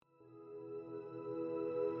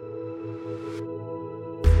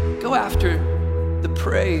Go after the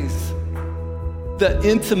praise, the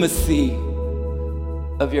intimacy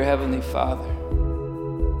of your Heavenly Father.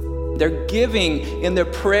 Their giving and their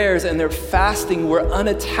prayers and their fasting were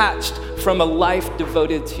unattached from a life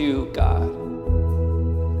devoted to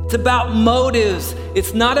God. It's about motives.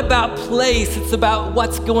 It's not about place. It's about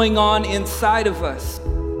what's going on inside of us.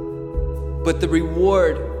 But the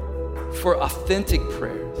reward for authentic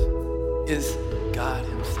prayers is God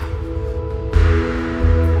Himself.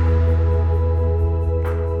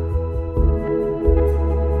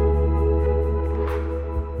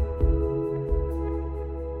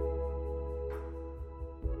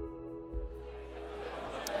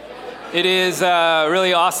 It is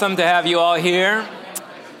really awesome to have you all here.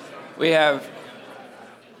 We have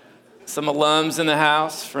some alums in the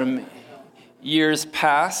house from years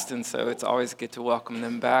past, and so it's always good to welcome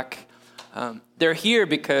them back. They're here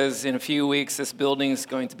because in a few weeks this building is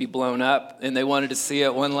going to be blown up, and they wanted to see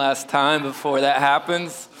it one last time before that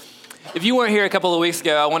happens. If you weren't here a couple of weeks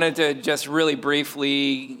ago, I wanted to just really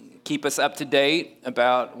briefly keep us up to date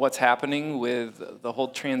about what's happening with the whole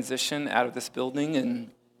transition out of this building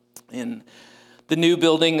and in the new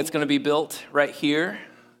building that's going to be built right here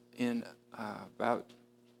in about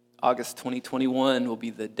August 2021 will be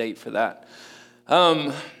the date for that.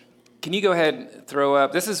 Can you go ahead and throw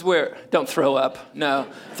up? This is where, don't throw up, no.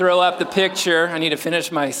 Throw up the picture. I need to finish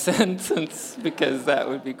my sentence because that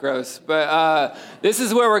would be gross. But this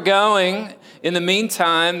is where we're going. In the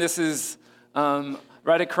meantime, this is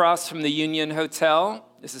right across from the Union Hotel.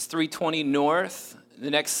 This is 320 North. The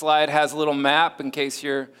next slide has a little map in case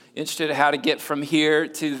you're interested in how to get from here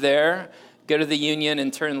to there. Go to the Union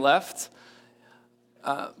and turn left.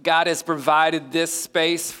 God has provided this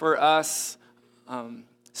space for us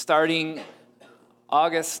starting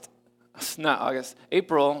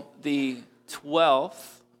April the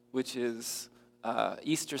 12th, which is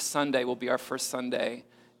Easter Sunday, will be our first Sunday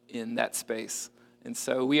in that space. And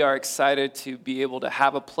so we are excited to be able to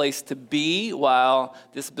have a place to be while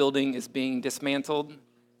this building is being dismantled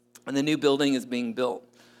and the new building is being built.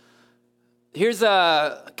 Here's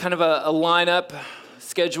a kind of a lineup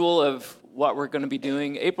schedule of what we're going to be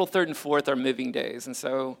doing. April 3rd and 4th are moving days. And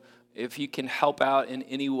so if you can help out in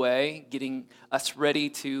any way, getting us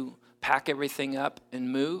ready to pack everything up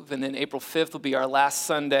and move. And then April 5th will be our last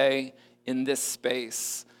Sunday in this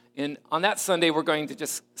space. And on that Sunday, we're going to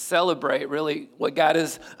just celebrate really what God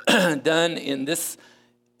has done in this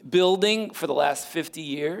building for the last 50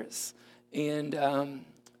 years and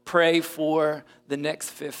pray for the next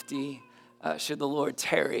 50 should the Lord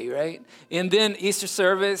tarry, right? And then Easter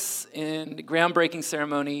service and groundbreaking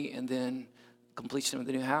ceremony and then completion of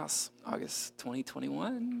the new house, August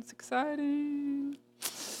 2021. It's exciting.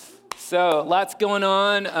 So lots going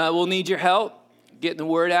on. We'll need your help getting the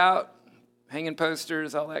word out, hanging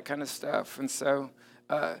posters, all that kind of stuff. And so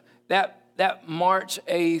that March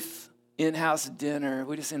 8th in-house dinner,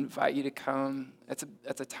 we just invite you to come.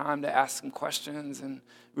 That's a time to ask some questions and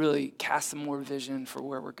really cast some more vision for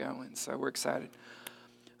where we're going. So we're excited.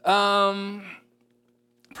 Bryson,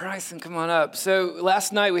 come on up. So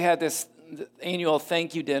last night we had this annual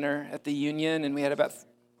thank you dinner at the Union, and we had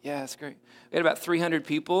it's great. We had about 300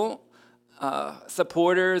 people.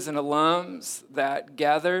 Supporters and alums that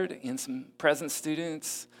gathered and some present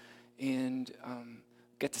students and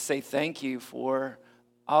get to say thank you for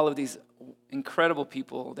all of these incredible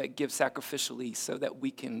people that give sacrificially so that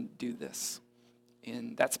we can do this.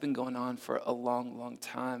 And that's been going on for a long, long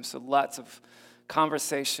time. So lots of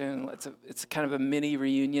conversation. It's kind of a mini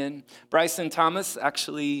reunion. Bryson Thomas,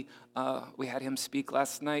 actually, we had him speak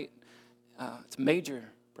last night. It's Major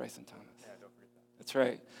Bryson Thomas. Yeah, don't forget that. That's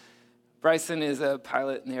right. Bryson is a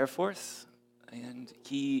pilot in the Air Force, and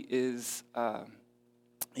he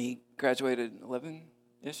graduated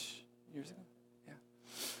 11-ish years ago. Yeah.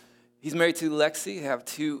 He's married to Lexi. They have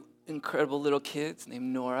two incredible little kids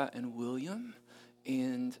named Nora and William,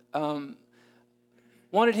 and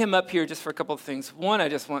wanted him up here just for a couple of things. One, I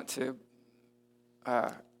just want to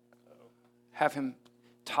have him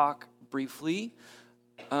talk briefly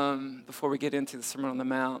before we get into the Sermon on the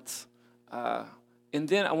Mount. And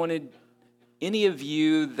then I wanted any of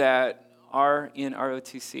you that are in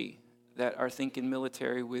ROTC, that are thinking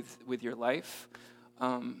military with your life,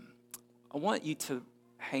 I want you to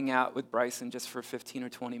hang out with Bryson just for 15 or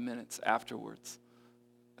 20 minutes afterwards.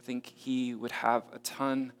 I think he would have a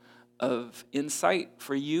ton of insight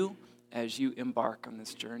for you as you embark on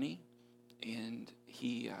this journey. And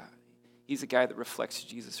he's a guy that reflects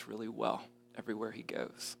Jesus really well everywhere he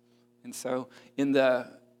goes. And so in the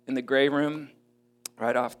gray room,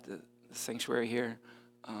 right off the sanctuary here,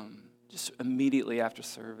 just immediately after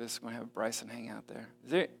service, we're going to have Bryson hang out there.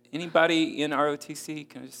 Is there anybody in ROTC?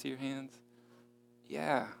 Can I just see your hands?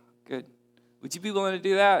 Yeah, good. Would you be willing to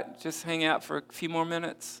do that? Just hang out for a few more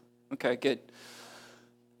minutes? Okay, good.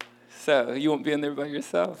 So you won't be in there by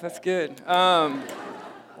yourself. That's good.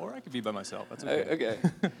 Or I could be by myself. That's okay. Okay.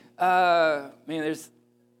 Man, there's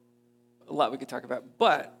a lot we could talk about,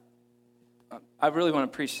 but I really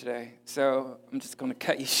want to preach today, so I'm just going to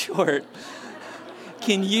cut you short.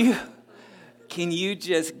 Can you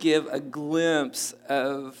just give a glimpse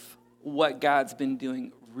of what God's been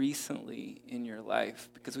doing recently in your life?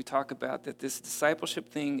 Because we talk about that this discipleship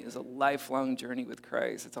thing is a lifelong journey with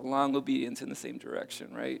Christ. It's a long obedience in the same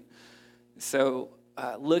direction, right? So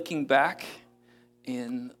looking back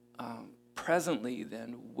in presently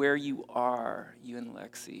then, where you are, you and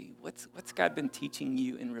Lexi, what's God been teaching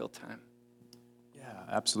you in real time? Yeah,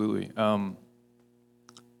 absolutely.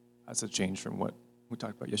 That's a change from what we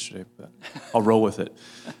talked about yesterday, but I'll roll with it.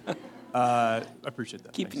 I appreciate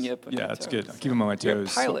that. Keeping you up on your that's toes. good. I'm keeping on my toes. You're a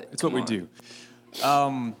pilot. It's what we do.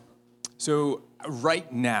 So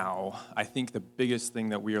right now, I think the biggest thing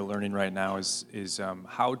that we are learning right now is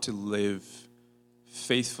how to live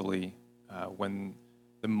faithfully when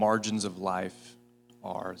the margins of life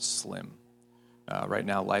are slim. Right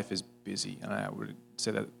now, life is busy, and I would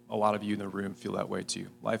say that a lot of you in the room feel that way too.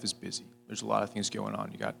 Life is busy. There's a lot of things going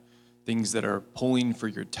on. You got things that are pulling for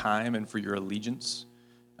your time and for your allegiance,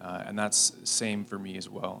 and that's the same for me as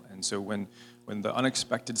well. And so when the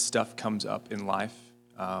unexpected stuff comes up in life,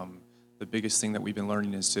 the biggest thing that we've been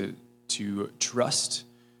learning is to trust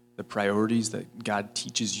the priorities that God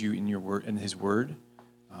teaches you in your word, in His Word,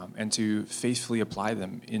 and to faithfully apply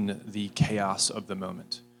them in the chaos of the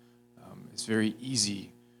moment. It's very easy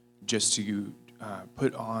just to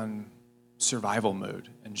put on survival mode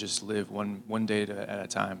and just live one day at a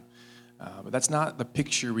time. But that's not the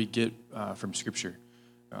picture we get from Scripture.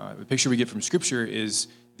 The picture we get from Scripture is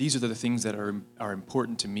these are the things that are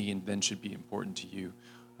important to me and then should be important to you.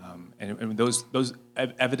 And those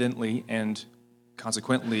evidently and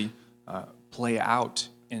consequently play out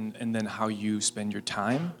in then how you spend your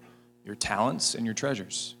time, your talents, and your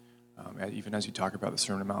treasures. Even as you talk about the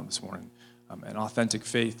Sermon on the Mount this morning, an authentic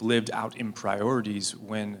faith lived out in priorities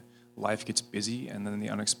when life gets busy and then the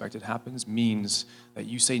unexpected happens means that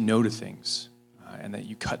you say no to things and that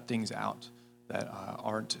you cut things out that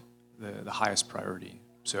aren't the highest priority.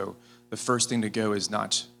 So the first thing to go is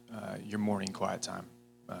not your morning quiet time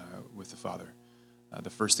with the Father. The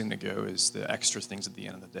first thing to go is the extra things at the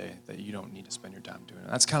end of the day that you don't need to spend your time doing.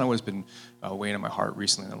 And that's kind of what's been weighing on my heart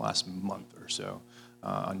recently in the last month or so.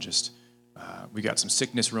 On just, we got some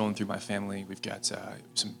sickness rolling through my family. We've got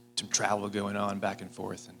some travel going on back and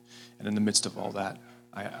forth. And in the midst of all that,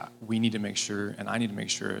 we need to make sure, and I need to make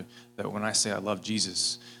sure that when I say I love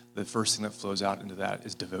Jesus, the first thing that flows out into that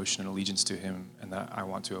is devotion and allegiance to Him, and that I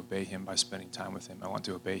want to obey Him by spending time with Him. I want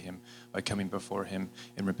to obey Him by coming before Him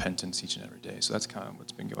in repentance each and every day. So that's kind of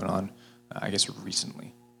what's been going on, I guess,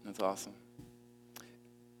 recently. That's awesome.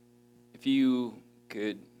 If you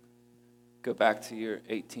could go back to your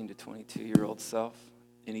 18 to 22-year-old self,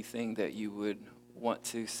 anything that you would want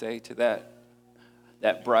to say to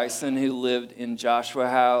that Bryson who lived in Joshua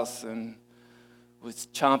House and was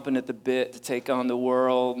chomping at the bit to take on the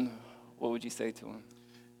world, what would you say to him?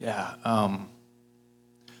 Yeah,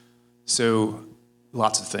 so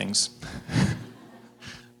lots of things.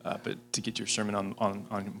 But to get your sermon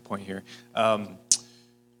on point here. John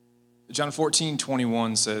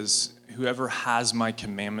 14:21 says, "Whoever has my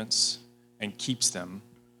commandments and keeps them,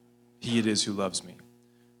 he it is who loves me.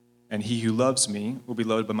 And he who loves me will be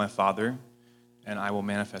loved by my Father, and I will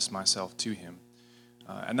manifest myself to him."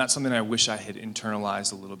 And that's something I wish I had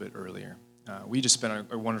internalized a little bit earlier. We just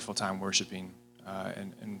spent a wonderful time worshiping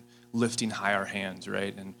and lifting high our hands,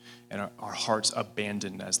 right? And our hearts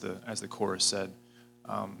abandoned, as the chorus said.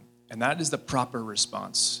 And that is the proper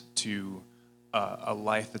response to a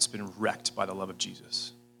life that's been wrecked by the love of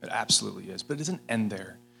Jesus. It absolutely is. But it doesn't end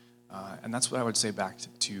there. And that's what I would say back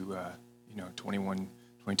to 21,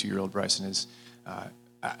 22-year-old Bryson is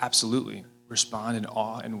absolutely respond in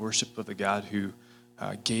awe and worship of the God who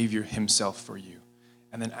gave himself for you.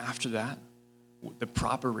 And then after that, the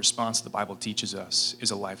proper response the Bible teaches us is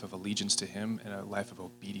a life of allegiance to Him and a life of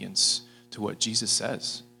obedience to what Jesus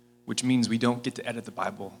says, which means we don't get to edit the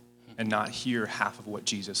Bible and not hear half of what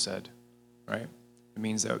Jesus said, right? It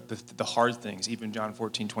means that the hard things, even John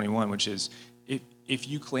 14:21, which is, if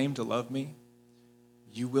you claim to love me,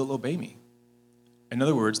 you will obey me. In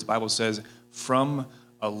other words, the Bible says, from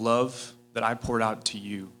a love that I poured out to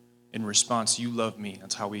you, in response, you love me.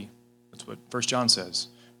 That's what 1 John says,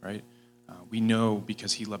 right? We know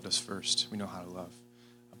because he loved us first. We know how to love.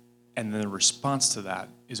 And then the response to that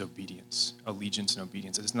is obedience, allegiance and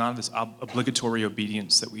obedience. It's not this obligatory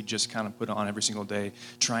obedience that we just kind of put on every single day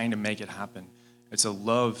trying to make it happen. It's a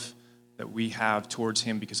love that we have towards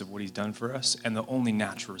him because of what he's done for us. And the only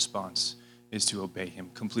natural response is to obey him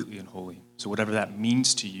completely and wholly. So whatever that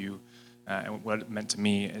means to you, and what it meant to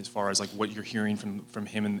me as far as like what you're hearing from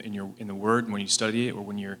him in the word when you study it or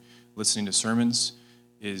when you're listening to sermons,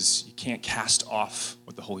 is you can't cast off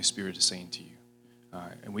what the Holy Spirit is saying to you.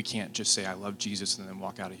 And we can't just say, I love Jesus, and then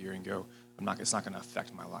walk out of here and go, it's not going to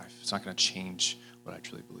affect my life. It's not going to change what I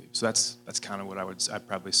truly believe. So that's kind of what I'd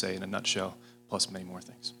probably say in a nutshell, plus many more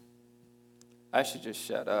things. I should just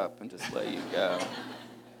shut up and just let you go.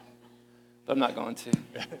 But I'm not going to.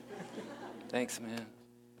 Thanks, man.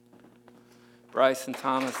 Bryce and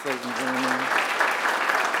Thomas, ladies and gentlemen.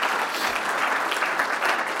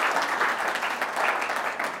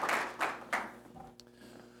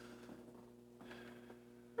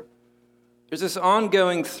 There's this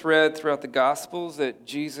ongoing thread throughout the Gospels that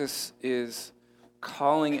Jesus is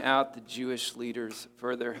calling out the Jewish leaders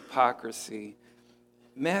for their hypocrisy.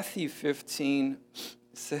 Matthew 15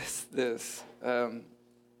 says this.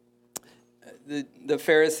 The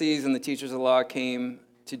Pharisees and the teachers of the law came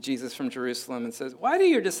to Jesus from Jerusalem and says, "Why do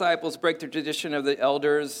your disciples break the tradition of the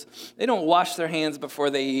elders? They don't wash their hands before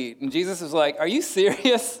they eat." And Jesus is like, "Are you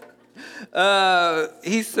serious?"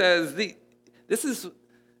 He says, "This is...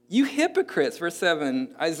 You hypocrites," verse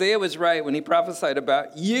 7, Isaiah was right when he prophesied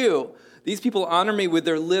about you. "These people honor me with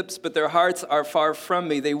their lips, but their hearts are far from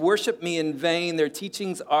me. They worship me in vain. Their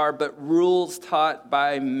teachings are but rules taught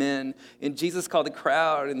by men." And Jesus called the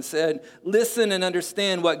crowd and said, "Listen and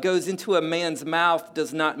understand, what goes into a man's mouth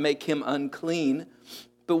does not make him unclean,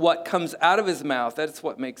 but what comes out of his mouth, that's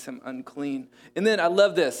what makes him unclean." And then I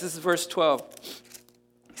love this. This is verse 12.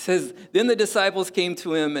 He says, "Then the disciples came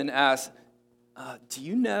to him and asked, do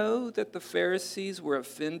you know that the Pharisees were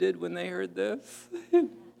offended when they heard this?"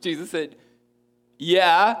 Jesus said,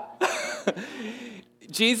 "Yeah."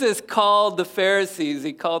 Jesus called the Pharisees,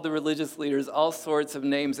 he called the religious leaders all sorts of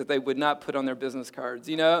names that they would not put on their business cards.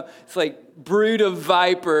 You know, it's like brood of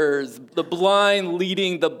vipers, the blind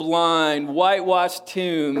leading the blind, whitewashed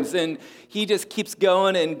tombs, and he just keeps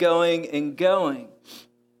going and going and going.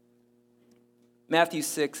 Matthew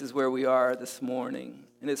 6 is where we are this morning.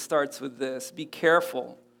 And it starts with this: "Be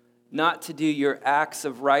careful not to do your acts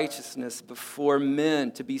of righteousness before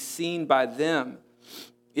men, to be seen by them.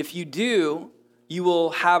 If you do, you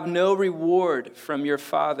will have no reward from your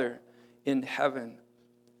Father in heaven."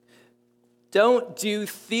 Don't do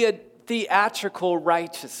theatrical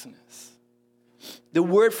righteousness. The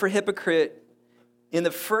word for hypocrite in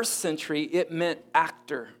the first century, it meant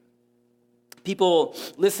actor. People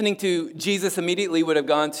listening to Jesus immediately would have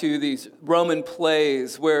gone to these Roman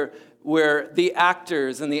plays where the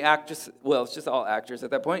actors and the actresses, well, it's just all actors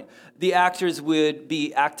at that point, the actors would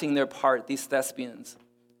be acting their part, these thespians.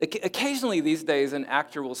 Occasionally these days, an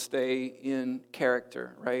actor will stay in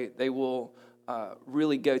character, right? They will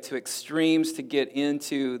really go to extremes to get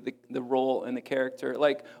into the role and the character.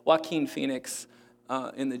 Like Joaquin Phoenix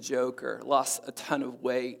in The Joker lost a ton of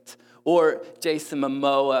weight. Or Jason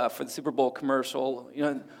Momoa for the Super Bowl commercial,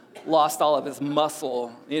 lost all of his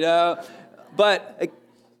muscle, But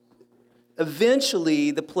eventually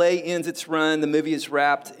the play ends its run, the movie is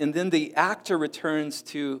wrapped, and then the actor returns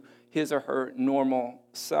to his or her normal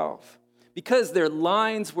self because their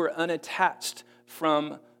lines were unattached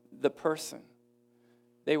from the person.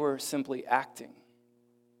 They were simply acting.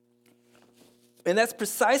 And that's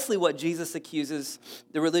precisely what Jesus accuses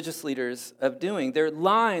the religious leaders of doing. Their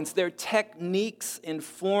lines, their techniques and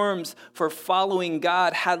forms for following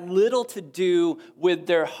God had little to do with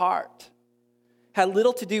their heart, had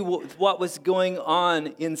little to do with what was going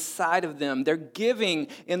on inside of them. Their giving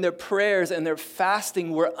and their prayers and their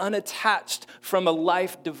fasting were unattached from a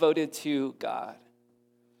life devoted to God.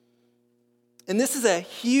 And this is a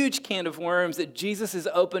huge can of worms that Jesus is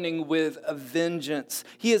opening with a vengeance.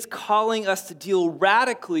 He is calling us to deal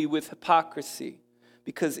radically with hypocrisy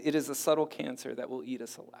because it is a subtle cancer that will eat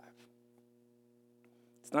us alive.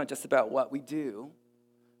 It's not just about what we do,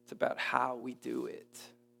 it's about how we do it.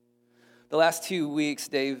 The last 2 weeks,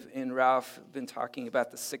 Dave and Ralph have been talking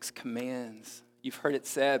about the 6 commands. You've heard it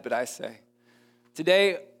said, but I say.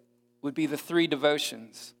 Today would be the 3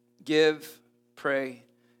 devotions: give, pray,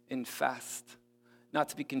 and fast. Not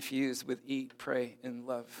to be confused with eat, pray, and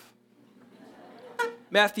love.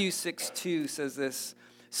 Matthew 6:2 says this: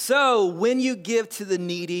 "So when you give to the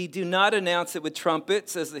needy, do not announce it with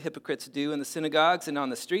trumpets, as the hypocrites do in the synagogues and on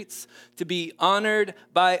the streets, to be honored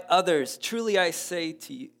by others. Truly I say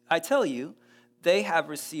to you, I tell you, they have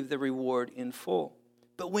received the reward in full.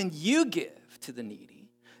 But when you give to the needy,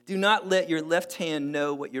 do not let your left hand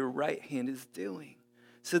know what your right hand is doing,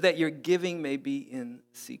 so that your giving may be in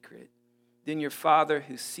secret. Then your Father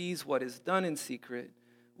who sees what is done in secret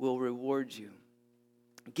will reward you.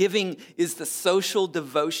 Giving is the social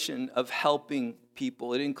devotion of helping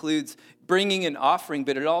people. It includes bringing an offering,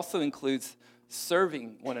 but it also includes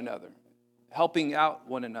serving one another, helping out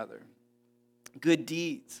one another. Good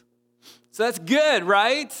deeds. So that's good,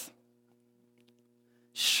 right?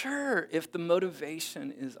 Sure, if the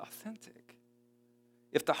motivation is authentic,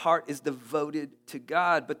 if the heart is devoted to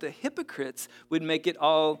God, but the hypocrites would make it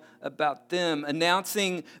all about them,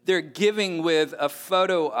 announcing their giving with a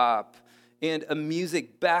photo op and a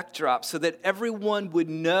music backdrop so that everyone would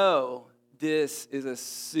know this is a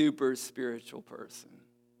super spiritual person.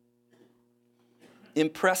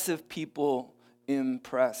 Impressive people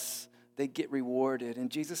impress. They get rewarded. And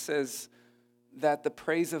Jesus says that the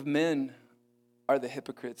praise of men are the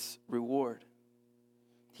hypocrites' reward.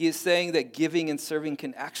 He is saying that giving and serving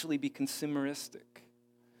can actually be consumeristic,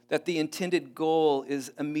 that the intended goal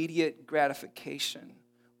is immediate gratification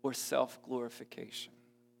or self-glorification.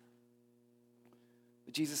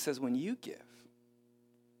 But Jesus says, when you give,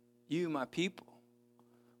 you, my people,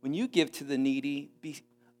 when you give to the needy, be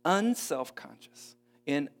unself-conscious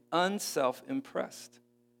and unself-impressed.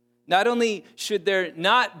 Not only should there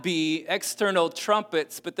not be external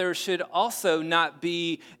trumpets, but there should also not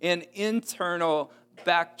be an internal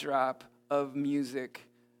backdrop of music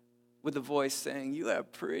with a voice saying, "You are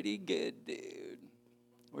pretty good, dude,"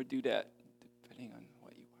 or do that, depending on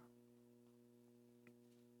what you are.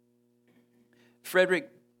 Frederick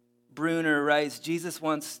Bruner writes, Jesus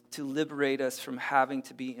wants to liberate us from having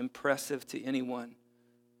to be impressive to anyone,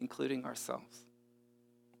 including ourselves.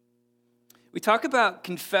 We talk about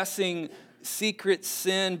confessing secret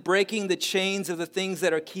sin, breaking the chains of the things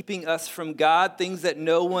that are keeping us from God, things that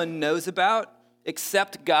no one knows about,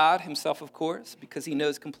 except God himself, of course, because he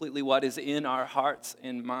knows completely what is in our hearts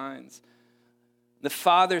and minds. The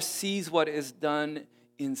Father sees what is done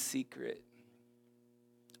in secret.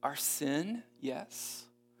 Our sin, yes,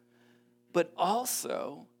 but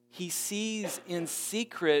also he sees in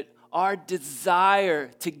secret our desire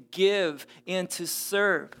to give and to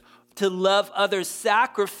serve, to love others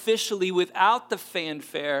sacrificially without the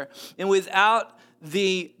fanfare and without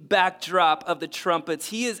the backdrop of the trumpets.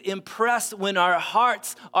 He is impressed when our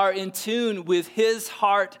hearts are in tune with his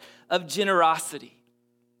heart of generosity.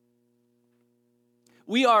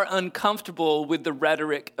 We are uncomfortable with the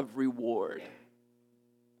rhetoric of reward.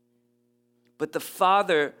 But the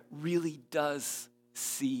Father really does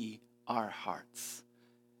see our hearts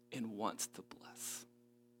and wants to bless.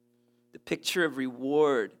 The picture of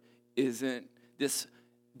reward isn't this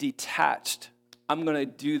detached, I'm going to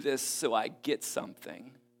do this so I get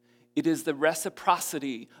something. It is the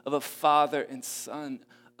reciprocity of a father and son,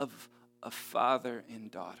 of a father and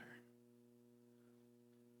daughter.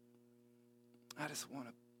 I just want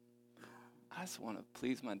to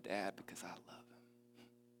please my dad because I love him.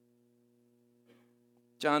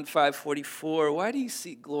 John 5:44, why do you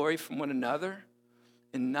seek glory from one another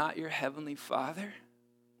and not your heavenly Father?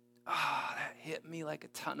 That hit me like a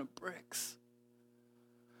ton of bricks.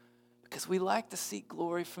 Because we like to seek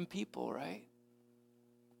glory from people, right?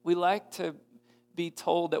 We like to be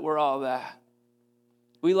told that we're all that.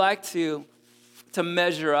 We like to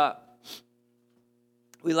measure up.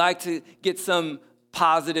 We like to get some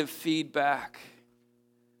positive feedback.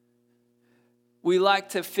 We like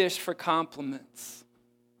to fish for compliments.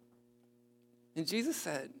 And Jesus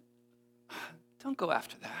said, don't go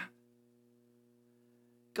after that.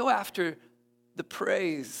 Go after the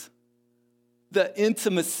praise, the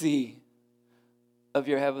intimacy of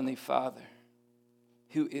your heavenly Father,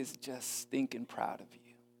 who is just stinking proud of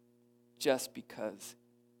you just because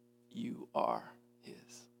you are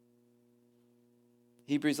his.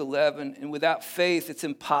 Hebrews 11, and without faith, it's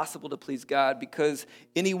impossible to please God because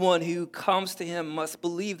anyone who comes to him must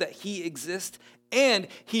believe that he exists and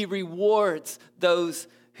he rewards those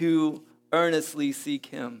who earnestly seek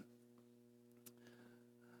him.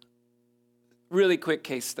 Really quick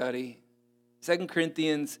case study. 2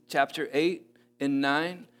 Corinthians chapter 8 and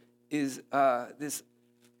 9 is this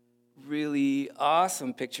really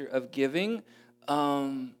awesome picture of giving.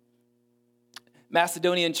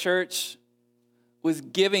 Macedonian church was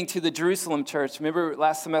giving to the Jerusalem church. Remember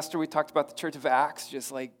last semester we talked about the church of Acts,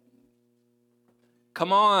 just like,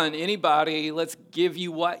 come on, anybody, let's give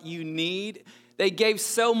you what you need. They gave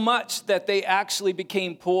so much that they actually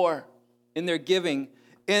became poor in their giving.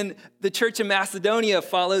 And the church in Macedonia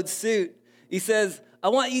followed suit. He says, I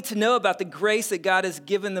want you to know about the grace that God has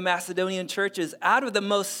given the Macedonian churches out of the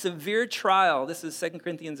most severe trial. This is 2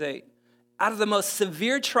 Corinthians 8. Out of the most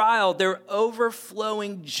severe trial, their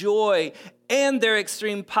overflowing joy and their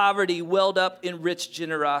extreme poverty welled up in rich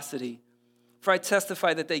generosity. For I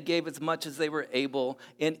testify that they gave as much as they were able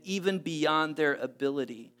and even beyond their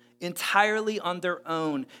ability. Entirely on their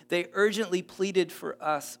own, they urgently pleaded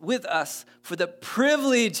with us for the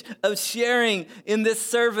privilege of sharing in this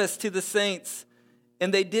service to the saints.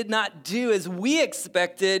 And they did not do as we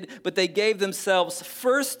expected, but they gave themselves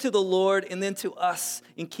first to the Lord and then to us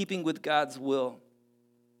in keeping with God's will.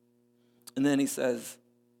 And then he says,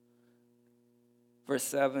 verse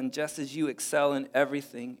 7, just as you excel in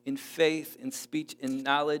everything, in faith, in speech, in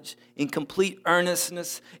knowledge, in complete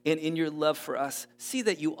earnestness, and in your love for us, see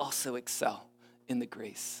that you also excel in the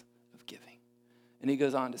grace of giving. And he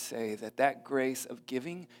goes on to say that grace of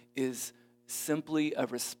giving is simply a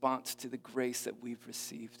response to the grace that we've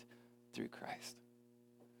received through Christ.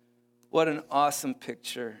 What an awesome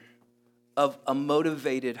picture of a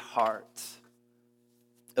motivated heart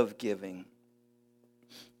of giving.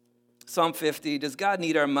 Psalm 50, does God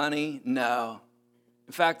need our money? No.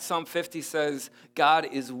 In fact, Psalm 50 says, God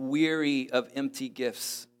is weary of empty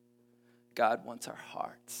gifts. God wants our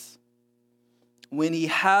hearts. When he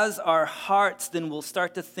has our hearts, then we'll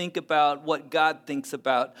start to think about what God thinks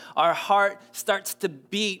about. Our heart starts to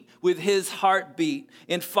beat with his heartbeat.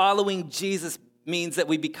 And following Jesus means that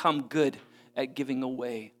we become good at giving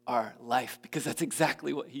away our life, because that's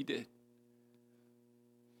exactly what he did.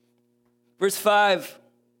 Verse 5,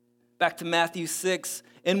 back to Matthew 6.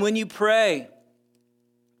 And when you pray,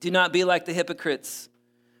 do not be like the hypocrites,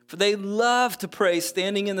 for they love to pray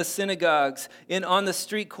standing in the synagogues and on the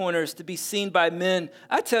street corners to be seen by men.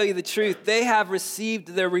 I tell you the truth, they have received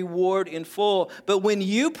their reward in full. But when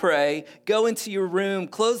you pray, go into your room,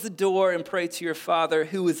 close the door, and pray to your Father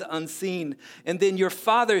who is unseen. And then your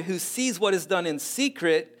Father who sees what is done in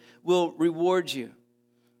secret will reward you.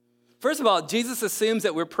 First of all, Jesus assumes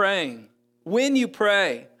that we're praying. When you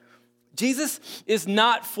pray, Jesus is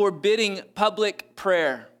not forbidding public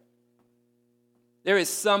prayer. There is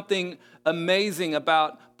something amazing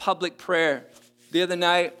about public prayer. The other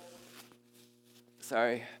night,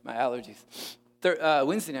 my allergies.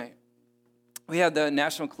 Wednesday night, we had the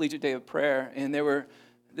National Collegiate Day of Prayer, and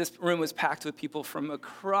this room was packed with people from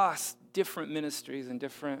across different ministries and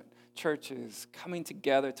different churches coming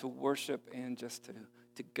together to worship and just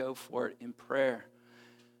to go for it in prayer.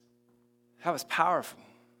 That was powerful.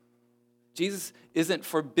 Jesus isn't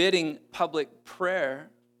forbidding public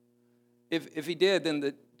prayer. If he did, then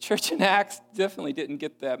the church in Acts definitely didn't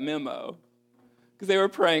get that memo, because they were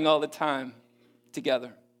praying all the time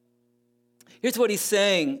together. Here's what he's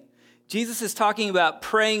saying. Jesus is talking about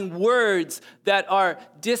praying words that are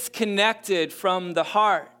disconnected from the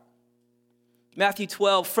heart. Matthew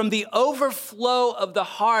 12, from the overflow of the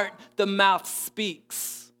heart, the mouth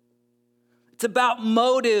speaks. It's about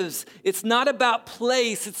motives. It's not about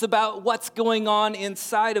place. It's about what's going on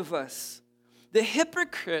inside of us. The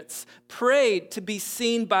hypocrites prayed to be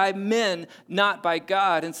seen by men, not by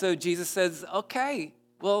God. And so Jesus says, okay,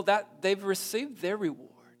 well, they've received their reward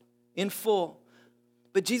in full.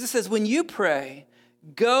 But Jesus says, when you pray,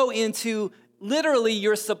 go into literally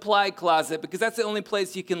your supply closet, because that's the only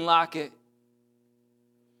place you can lock it.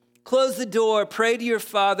 Close the door, pray to your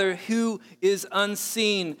Father who is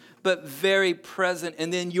unseen but very present.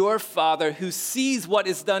 And then your Father who sees what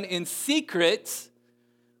is done in secret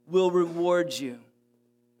will reward you.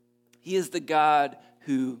 He is the God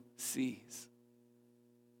who sees.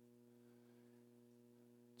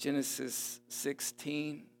 Genesis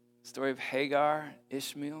 16, story of Hagar,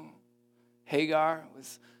 Ishmael. Hagar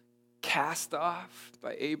was cast off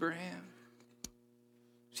by Abraham.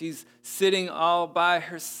 She's sitting all by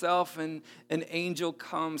herself, and an angel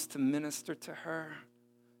comes to minister to her.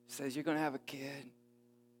 He says, you're going to have a kid.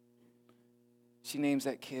 She names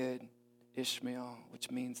that kid Ishmael, which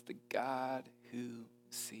means the God who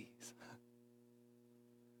sees.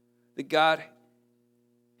 The God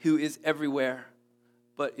who is everywhere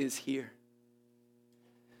but is here.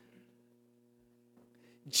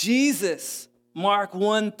 Jesus, Mark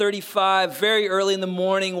 1:35, very early in the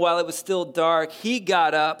morning while it was still dark, he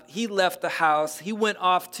got up, he left the house, he went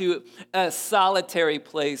off to a solitary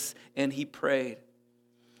place, and he prayed.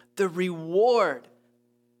 The reward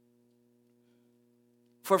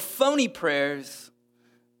for phony prayers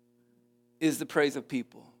is the praise of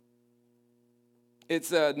people.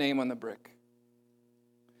 It's a name on the brick.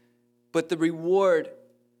 But the reward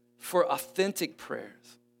for authentic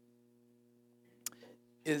prayers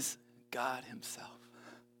is God himself.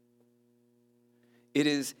 It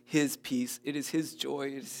is his peace. It is his joy.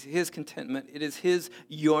 It is his contentment. It is his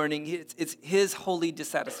yearning. It's his holy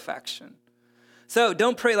dissatisfaction. So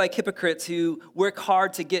don't pray like hypocrites who work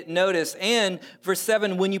hard to get noticed. And verse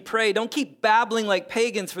 7, when you pray, don't keep babbling like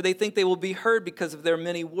pagans, for they think they will be heard because of their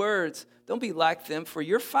many words. Don't be like them, for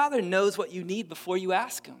your Father knows what you need before you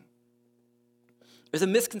ask him. There's a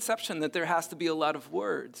misconception that there has to be a lot of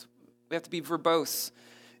words. We have to be verbose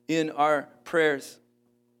in our prayers.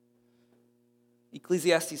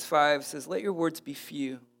 Ecclesiastes 5 says, let your words be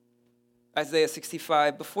few. Isaiah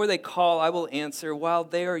 65, before they call, I will answer. While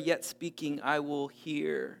they are yet speaking, I will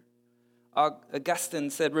hear. Augustine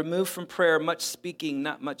said, remove from prayer much speaking,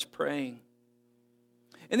 not much praying.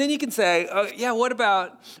 And then you can say, what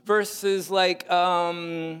about verses like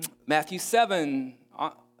Matthew 7,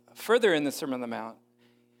 further in the Sermon on the Mount?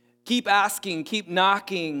 Keep asking, keep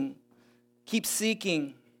knocking, keep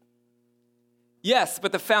seeking. Yes,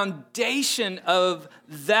 but the foundation of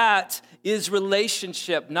that is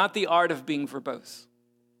relationship, not the art of being verbose.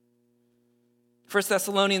 1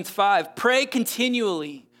 Thessalonians 5, pray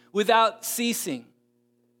continually without ceasing.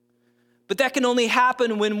 But that can only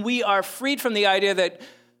happen when we are freed from the idea that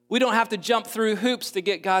we don't have to jump through hoops to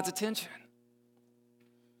get God's attention.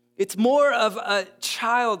 It's more of a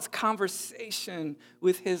child's conversation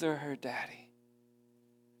with his or her daddy.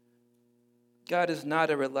 God is not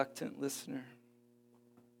a reluctant listener.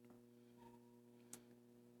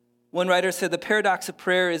 One writer said, the paradox of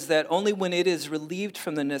prayer is that only when it is relieved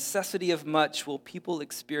from the necessity of much will people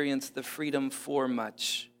experience the freedom for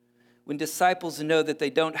much. When disciples know that they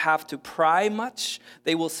don't have to pry much,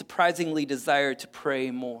 they will surprisingly desire to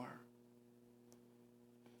pray more.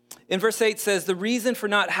 In verse 8 says, the reason for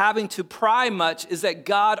not having to pry much is that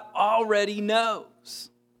God already knows.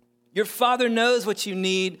 Your Father knows what you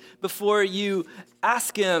need before you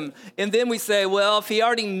ask him. And then we say, well, if he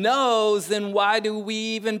already knows, then why do we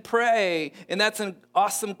even pray? And that's an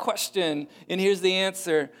awesome question. And here's the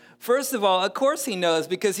answer. First of all, of course he knows,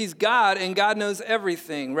 because he's God and God knows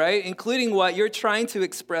everything, right? Including what you're trying to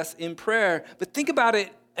express in prayer. But think about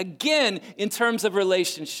it again in terms of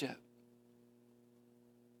relationship.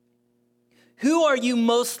 Who are you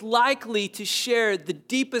most likely to share the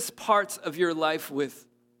deepest parts of your life with?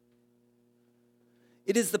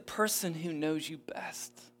 It is the person who knows you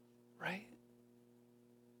best, right?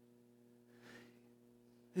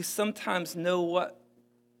 Who sometimes know what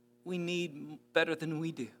we need better than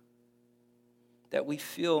we do, that we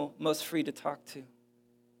feel most free to talk to.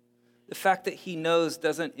 The fact that he knows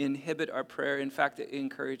doesn't inhibit our prayer. In fact, it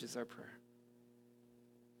encourages our prayer.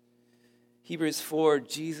 Hebrews 4,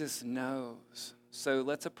 Jesus knows. So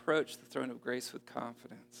let's approach the throne of grace with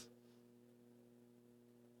confidence.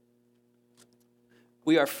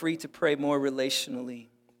 We are free to pray more relationally.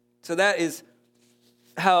 So that is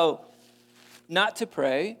how not to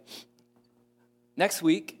pray. Next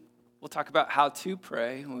week, we'll talk about how to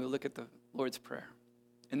pray when we look at the Lord's Prayer.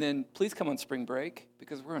 And then please come on spring break,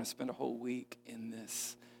 because we're going to spend a whole week in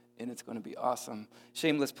this, and it's going to be awesome.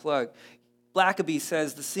 Shameless plug. Blackaby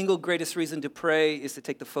says the single greatest reason to pray is to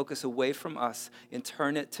take the focus away from us and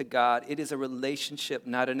turn it to God. It is a relationship,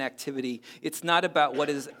 not an activity. It's not about what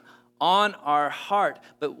is on our heart,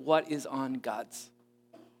 but what is on God's.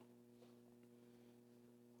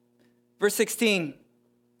 Verse 16,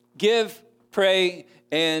 give, pray,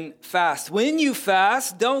 and fast. When you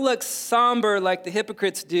fast, don't look somber like the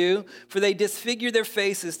hypocrites do, for they disfigure their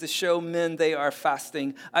faces to show men they are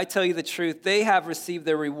fasting. I tell you the truth, they have received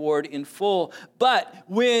their reward in full. But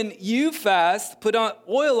when you fast, put on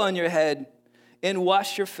oil on your head and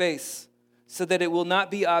wash your face, so that it will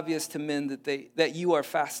not be obvious to men that you are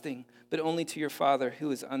fasting, but only to your Father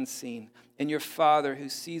who is unseen. And your Father who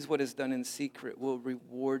sees what is done in secret will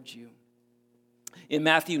reward you. In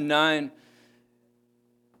Matthew 9,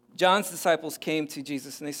 John's disciples came to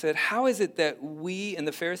Jesus and they said, how is it that we and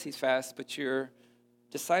the Pharisees fast, but your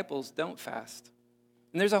disciples don't fast?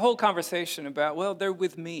 And there's a whole conversation about, well, they're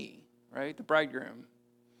with me, right? The bridegroom.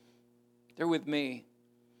 They're with me.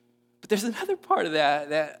 But there's another part of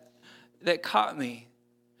that caught me.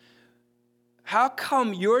 How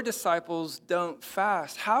come your disciples don't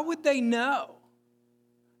fast? How would they know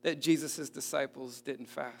that Jesus' disciples didn't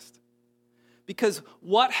fast? Because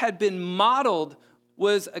what had been modeled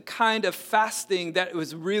was a kind of fasting that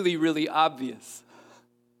was really, really obvious.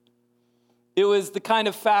 It was the kind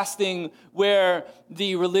of fasting where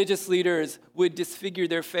the religious leaders would disfigure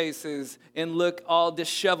their faces and look all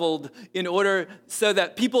disheveled in order so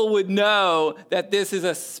that people would know that this is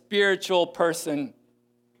a spiritual person.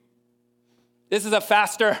 This is a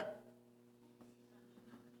faster.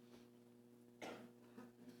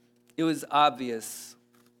 It was obvious.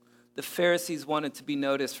 the Pharisees wanted to be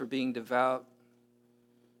noticed for being devout.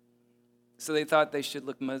 So they thought they should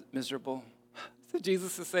look miserable. So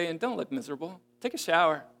Jesus is saying, don't look miserable. Take a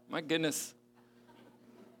shower. My goodness.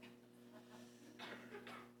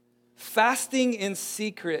 Fasting in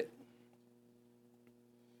secret.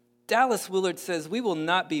 Dallas Willard says, we will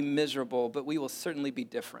not be miserable, but we will certainly be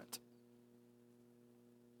different.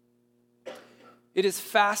 It is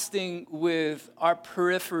fasting with our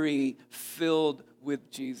periphery filled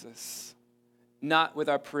with Jesus, not with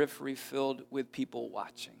our periphery filled with people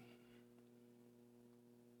watching.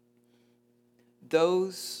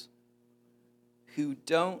 Those who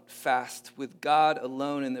don't fast with God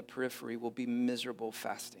alone in the periphery will be miserable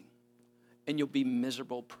fasting. And you'll be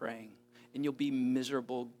miserable praying. And you'll be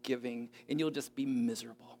miserable giving. And you'll just be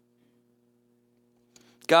miserable.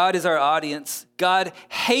 God is our audience. God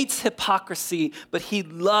hates hypocrisy, but he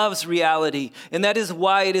loves reality. And that is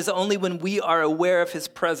why it is only when we are aware of his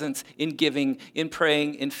presence in giving, in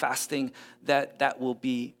praying, in fasting, that will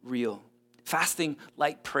be real. Fasting,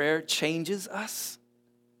 like prayer, changes us,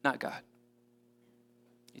 not God.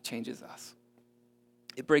 It changes us.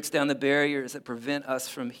 It breaks down the barriers that prevent us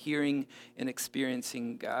from hearing and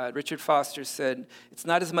experiencing God. Richard Foster said, it's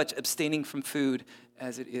not as much abstaining from food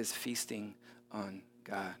as it is feasting on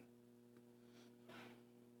God.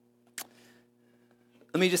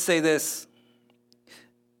 Let me just say this.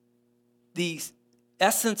 The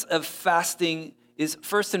essence of fasting is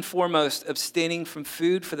first and foremost abstaining from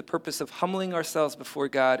food for the purpose of humbling ourselves before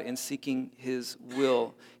God and seeking his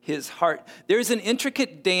will, his heart. There's an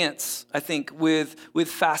intricate dance, I think, with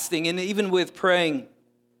fasting and even with praying.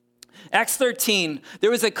 Acts 13,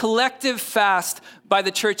 there was a collective fast by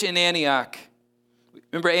the church in Antioch.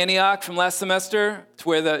 Remember Antioch from last semester? It's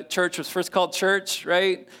where the church was first called church,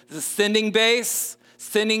 right? It's a sending base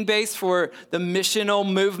for the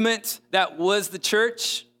missional movement that was the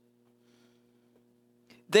church.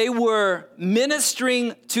 They were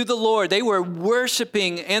ministering to the Lord. They were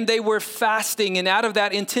worshiping and they were fasting. And out of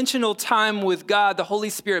that intentional time with God, the Holy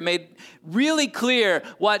Spirit made really clear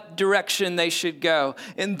what direction they should go.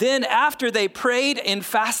 And then after they prayed and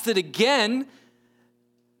fasted again,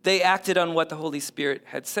 they acted on what the Holy Spirit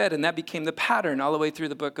had said. And that became the pattern all the way through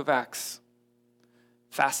the book of Acts.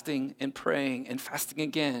 Fasting and praying and fasting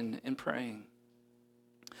again and praying.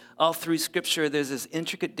 All through Scripture, there's this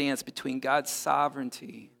intricate dance between God's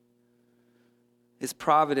sovereignty, his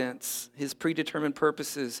providence, his predetermined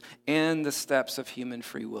purposes, and the steps of human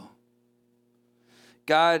free will.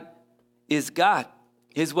 God is God.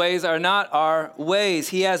 His ways are not our ways.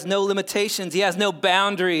 He has no limitations. He has no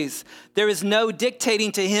boundaries. There is no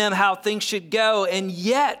dictating to him how things should go. And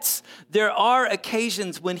yet, there are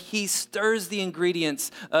occasions when he stirs the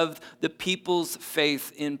ingredients of the people's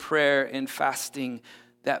faith in prayer and fasting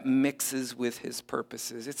that mixes with his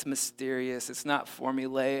purposes. It's mysterious. It's not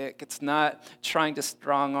formulaic. It's not trying to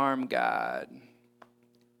strong-arm God.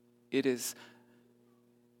 It is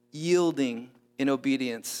yielding in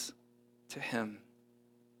obedience to him.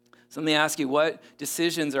 So let me ask you, what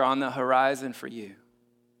decisions are on the horizon for you?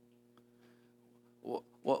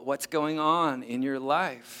 What's going on in your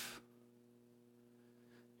life?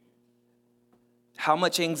 How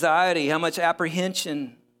much anxiety? How much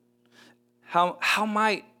apprehension? How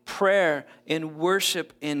might prayer and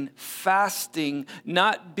worship and fasting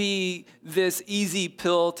not be this easy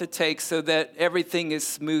pill to take so that everything is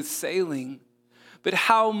smooth sailing? But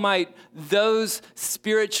how might those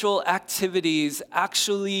spiritual activities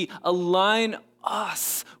actually align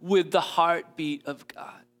us with the heartbeat of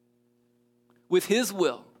God? With his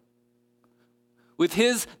will, with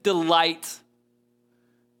his delight,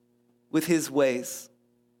 with his ways.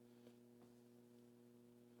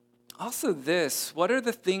 Also this, what are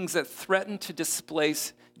the things that threaten to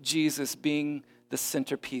displace Jesus being the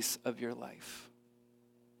centerpiece of your life?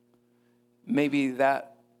 Maybe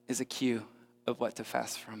that is a cue of what to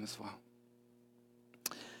fast from as well.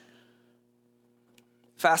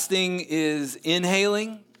 Fasting is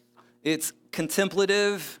inhaling, it's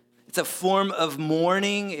contemplative, it's a form of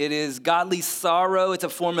mourning, it is godly sorrow, it's a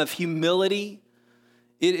form of humility.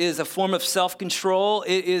 It is a form of self-control.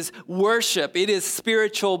 It is worship. It is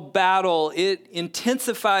spiritual battle. It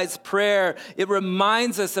intensifies prayer. It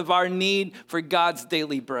reminds us of our need for God's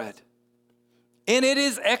daily bread. And it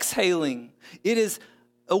is exhaling. It is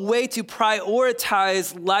a way to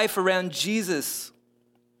prioritize life around Jesus.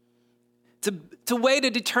 It's a way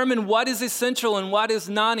to determine what is essential and what is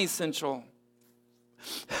non-essential.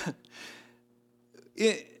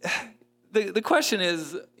 The question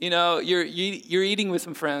is, you're eating with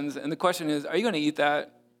some friends, and the question is, are you going to eat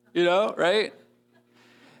that? Right?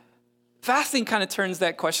 Fasting kind of turns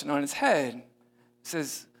that question on its head. It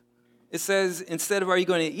says, It says, instead of are you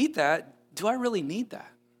going to eat that, do I really need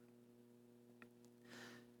that?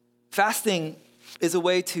 Fasting is a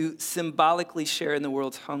way to symbolically share in the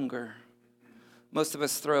world's hunger. Most of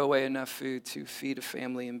us throw away enough food to feed a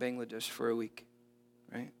family in Bangladesh for a week,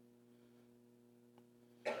 right?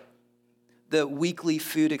 The weekly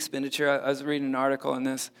food expenditure, I was reading an article on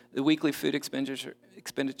this, the weekly food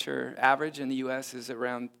expenditure average in the U.S. is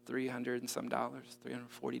around $300 and some dollars,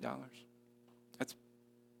 $340. That's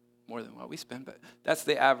more than what we spend, but that's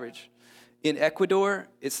the average. In Ecuador,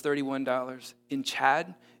 it's $31. In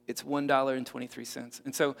Chad, it's $1.23.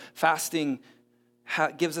 And so fasting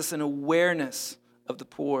gives us an awareness of the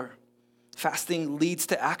poor. Fasting leads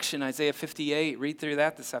to action, Isaiah 58. Read through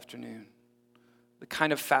that this afternoon. The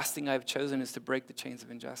kind of fasting I've chosen is to break the chains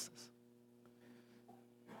of injustice.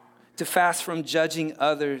 To fast from judging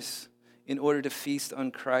others in order to feast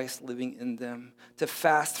on Christ living in them. To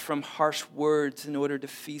fast from harsh words in order to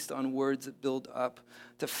feast on words that build up.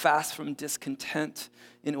 To fast from discontent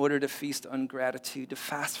in order to feast on gratitude. To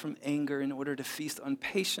fast from anger in order to feast on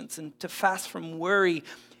patience. And to fast from worry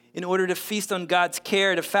in order to feast on God's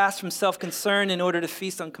care. To fast from self-concern in order to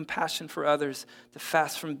feast on compassion for others. To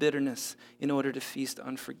fast from bitterness in order to feast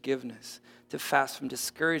on forgiveness. To fast from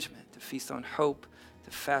discouragement, to feast on hope.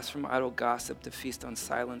 To fast from idle gossip, to feast on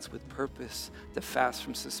silence with purpose. To fast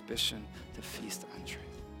from suspicion, to feast on truth.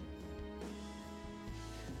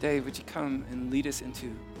 Dave, would you come and lead us into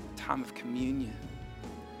a time of communion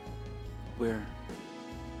where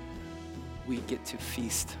we get to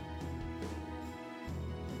feast